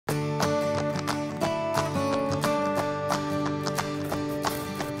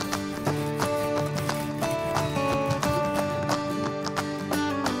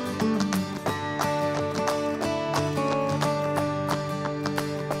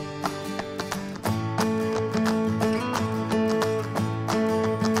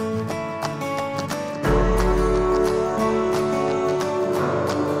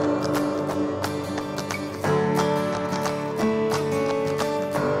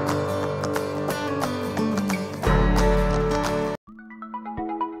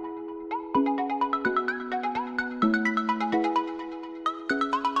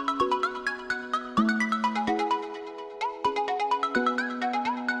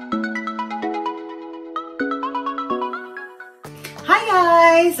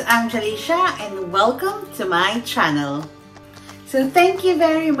Angelicia and welcome to my channel. So thank you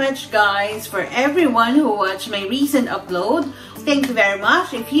very much guys for everyone who watched my recent upload. Thank you very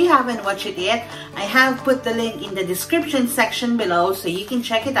much. If you haven't watched it yet, I have put the link in the description section below so you can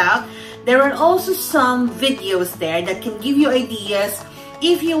check it out. There are also some videos there that can give you ideas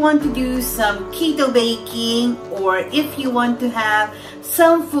if you want to do some keto baking or if you want to have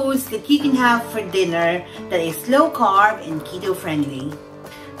some foods that you can have for dinner that is low carb and keto friendly.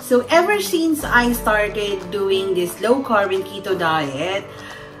 So ever since I started doing this low carb and keto diet,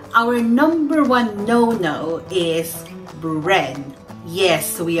 our number one no-no is bread.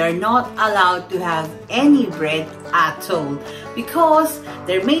 Yes, we are not allowed to have any bread at all because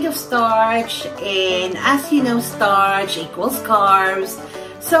they're made of starch, and as you know, starch equals carbs,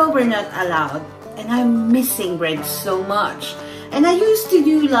 so we're not allowed. And I'm missing bread so much. And I used to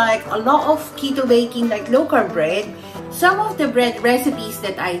do like a lot of keto baking, like low carb bread. Some of the bread recipes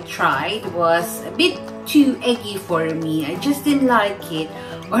that I tried was a bit too eggy for me. I just didn't like it.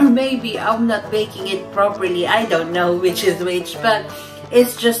 Or maybe I'm not baking it properly. I don't know which is which, but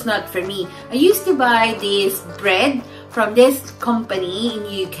it's just not for me. I used to buy this bread from this company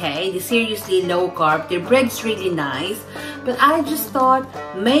in UK, the seriously low carb. Their bread's really nice, but I just thought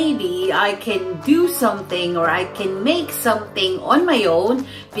maybe I can do something or I can make something on my own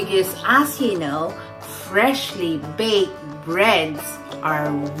because, as you know, freshly baked breads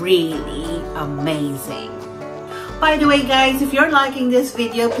are really amazing. By the way guys, if you're liking this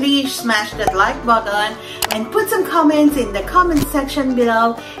video, please smash that like button and put some comments in the comment section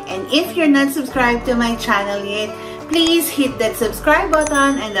below. And if you're not subscribed to my channel yet, please hit that subscribe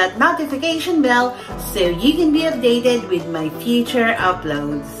button and that notification bell so you can be updated with my future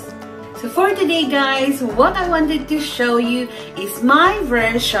uploads. So for today guys, what I wanted to show you is my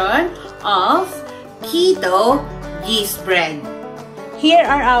version of keto yeast bread. Here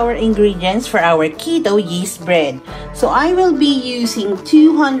are our ingredients for our keto yeast bread. So I will be using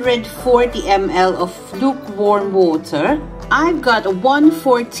 240 ml of lukewarm water. I've got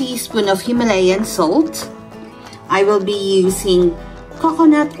 1/4 teaspoon of Himalayan salt. I will be using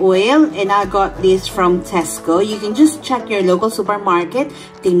coconut oil, and I got this from Tesco. You can just check your local supermarket.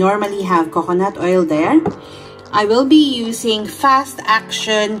 They normally have coconut oil there. I will be using fast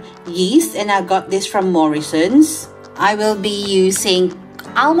action yeast, and I got this from Morrison's. I will be using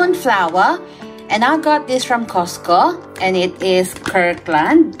almond flour, and I got this from Costco, and it is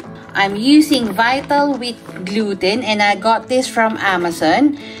Kirkland. I'm using Vital wheat gluten, and I got this from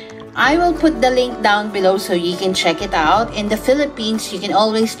Amazon. I will put the link down below so you can check it out. In the Philippines, you can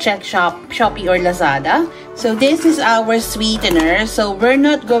always check Shopee or Lazada. So this is our sweetener. So we're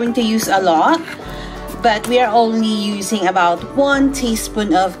not going to use a lot, but we are only using about 1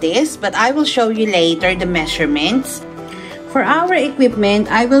 teaspoon of this. But I will show you later the measurements. For our equipment,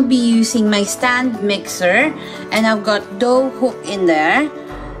 I will be using my stand mixer, and I've got dough hook in there.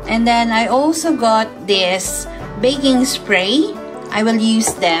 And then I also got this baking spray. I will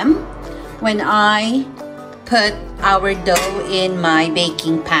use them when I put our dough in my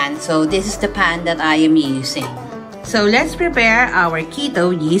baking pan. So this is the pan that I am using. So let's prepare our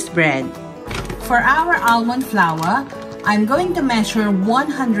keto yeast bread. For our almond flour, I'm going to measure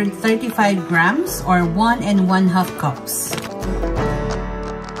 135 grams or 1 1/2 cups.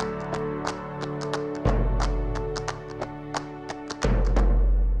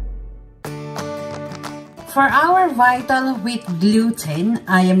 For our Vital wheat gluten,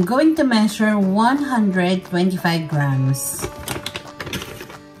 I am going to measure 125 grams.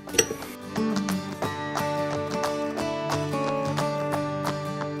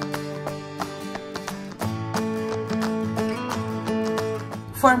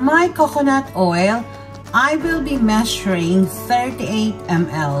 For my coconut oil, I will be measuring 38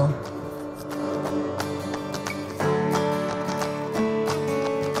 ml.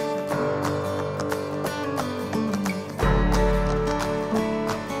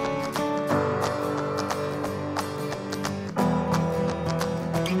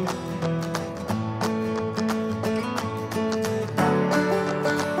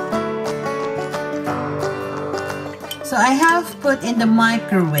 So I have put in the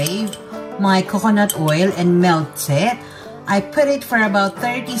microwave my coconut oil and melted it. I put it for about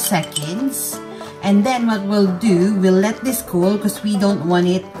 30 seconds. And then what we'll do, we'll let this cool because we don't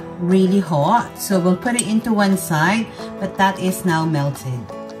want it really hot. So we'll put it into one side, but that is now melted.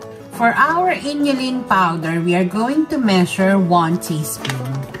 For our inulin powder, we are going to measure 1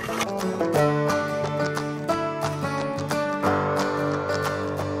 teaspoon.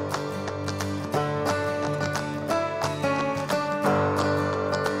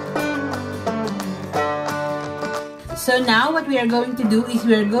 So now what we are going to do is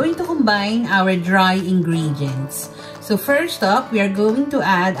we are going to combine our dry ingredients. So first up, we are going to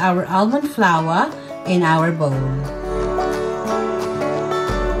add our almond flour in our bowl.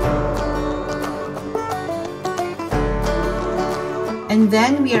 And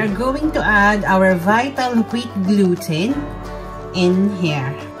then we are going to add our vital wheat gluten in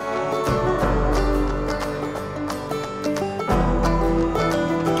here.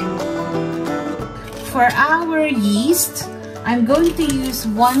 For our yeast, I'm going to use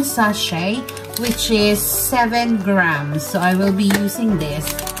 1 sachet, which is 7 grams. So I will be using this.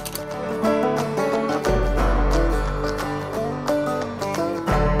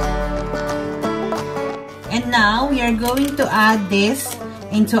 And now we are going to add this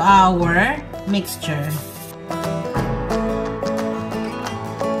into our mixture.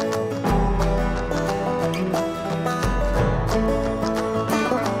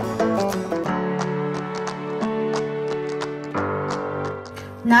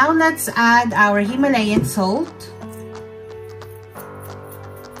 Now let's add our Himalayan salt.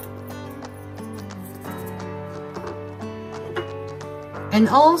 And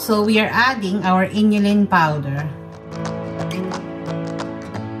also we are adding our Inulin powder.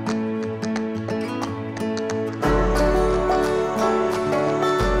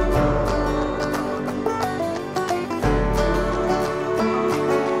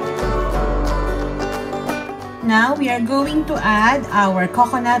 Now we are going to add our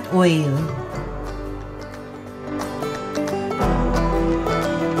coconut oil.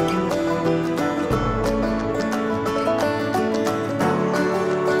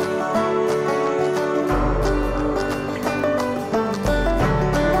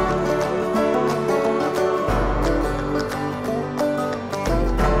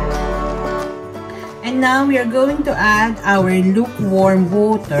 And now we are going to add our lukewarm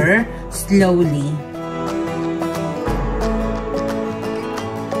water slowly.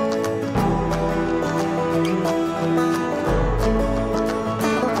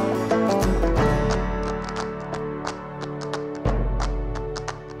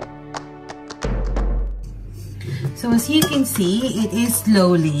 So as you can see, it is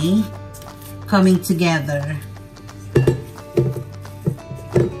slowly coming together.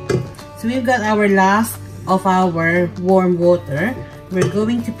 So we've got our last of our warm water. We're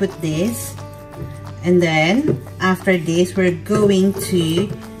going to put this, and then after this, we're going to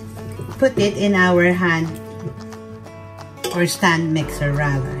put it in our hand or stand mixer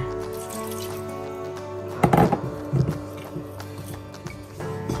rather.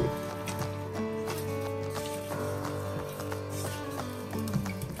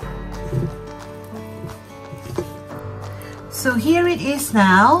 So here it is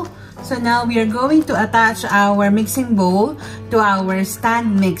now. So now we are going to attach our mixing bowl to our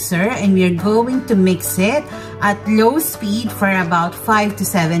stand mixer, and we are going to mix it at low speed for about 5 to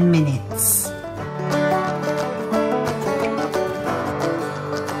 7 minutes.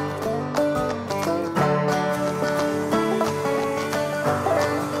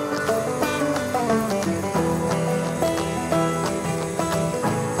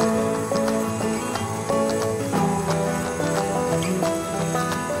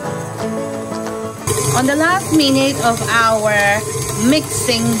 On the last minute of our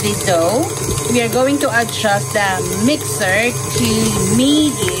mixing the dough, we are going to adjust the mixer to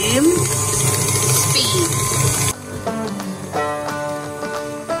medium speed.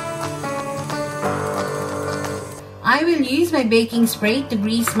 I will use my baking spray to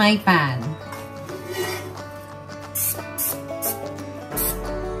grease my pan.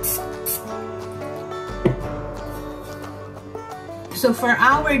 So for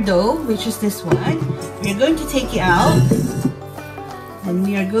our dough, which is this one, we're going to take it out, and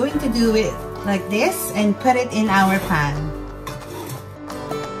we are going to do it like this and put it in our pan.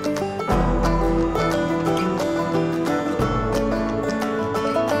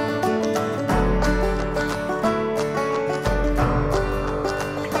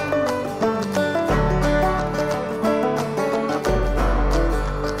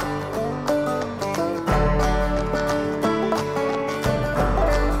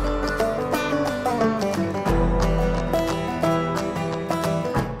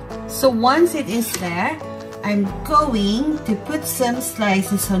 So once it is there, I'm going to put some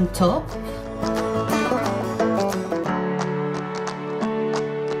slices on top.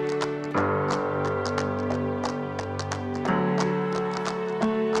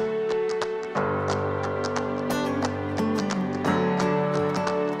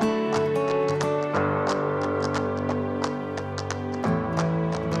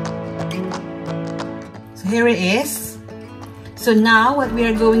 So here it is. So now what we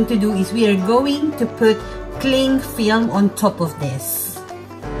are going to do is we are going to put cling film on top of this.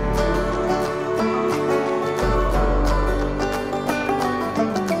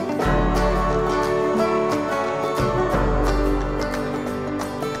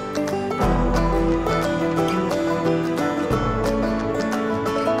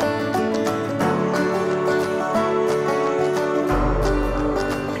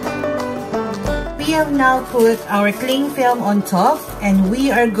 We have now put our cling film on top and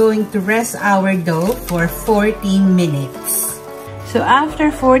we are going to rest our dough for 14 minutes. So after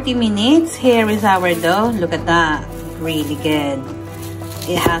 40 minutes, here is our dough. Look at that. Really good.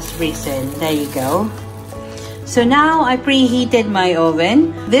 It has risen. There you go. So now I preheated my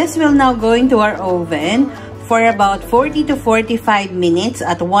oven. This will now go into our oven for about 40 to 45 minutes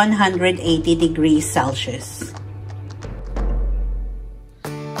at 180 degrees Celsius.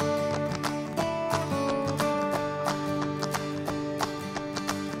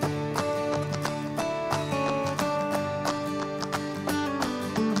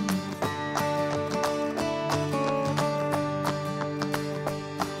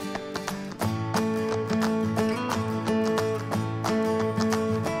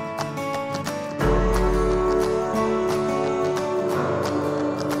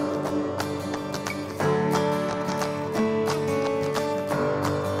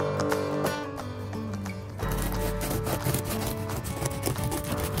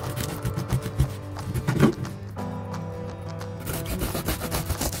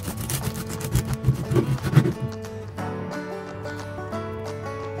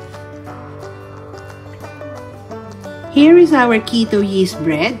 Here is our keto yeast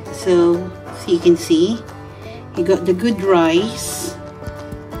bread. So you can see, you got the good rice.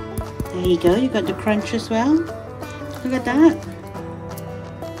 There you go. You got the crunch as well. Look at that.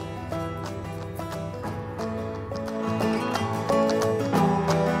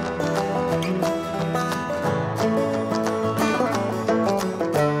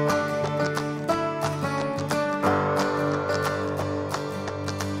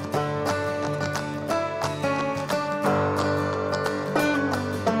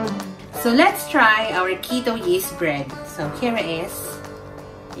 So let's try our keto yeast bread. So here it is.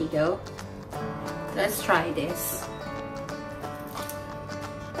 There you go. Let's try this.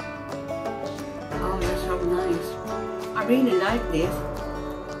 Oh, that's so nice. I really like this.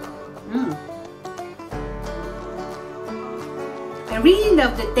 I really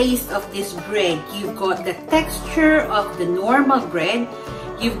love the taste of this bread. You've got the texture of the normal bread.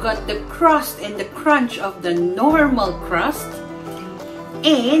 You've got the crust and the crunch of the normal crust.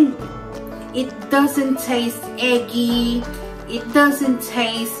 And it doesn't taste eggy. It doesn't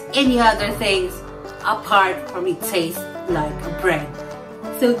taste any other things apart from it tastes like bread.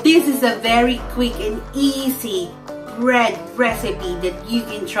 So this is a very quick and easy bread recipe that you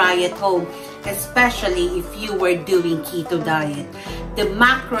can try at home, especially if you were doing keto diet. The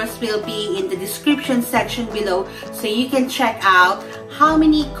macros will be in the description section below so you can check out how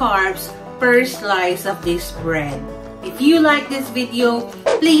many carbs per slice of this bread. If you like this video,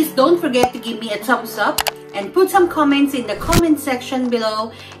 please don't forget to give me a thumbs up and put some comments in the comment section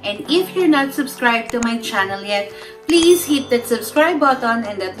below. And if you're not subscribed to my channel yet, please hit that subscribe button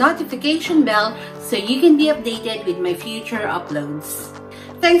and that notification bell so you can be updated with my future uploads.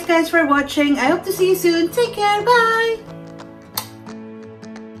 Thanks guys for watching. I hope to see you soon. Take care. Bye!